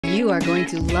You are going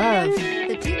to love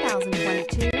the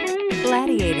 2022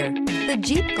 Gladiator. The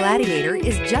Jeep Gladiator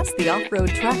is just the off-road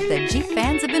truck that Jeep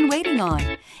fans have been waiting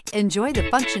on. Enjoy the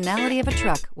functionality of a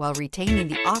truck while retaining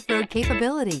the off-road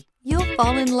capability. You'll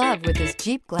fall in love with this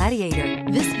Jeep Gladiator.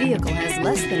 This vehicle has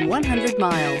less than 100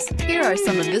 miles. Here are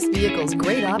some of this vehicle's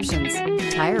great options: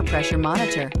 tire pressure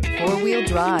monitor, four-wheel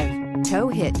drive, tow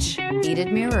hitch,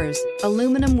 heated mirrors,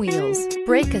 aluminum wheels,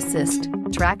 brake assist,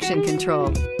 traction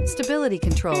control, stability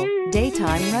control,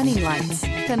 daytime running lights,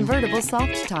 convertible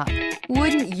soft top.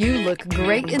 Wouldn't you look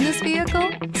great in this vehicle?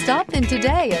 Stop in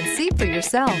today and see for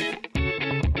yourself.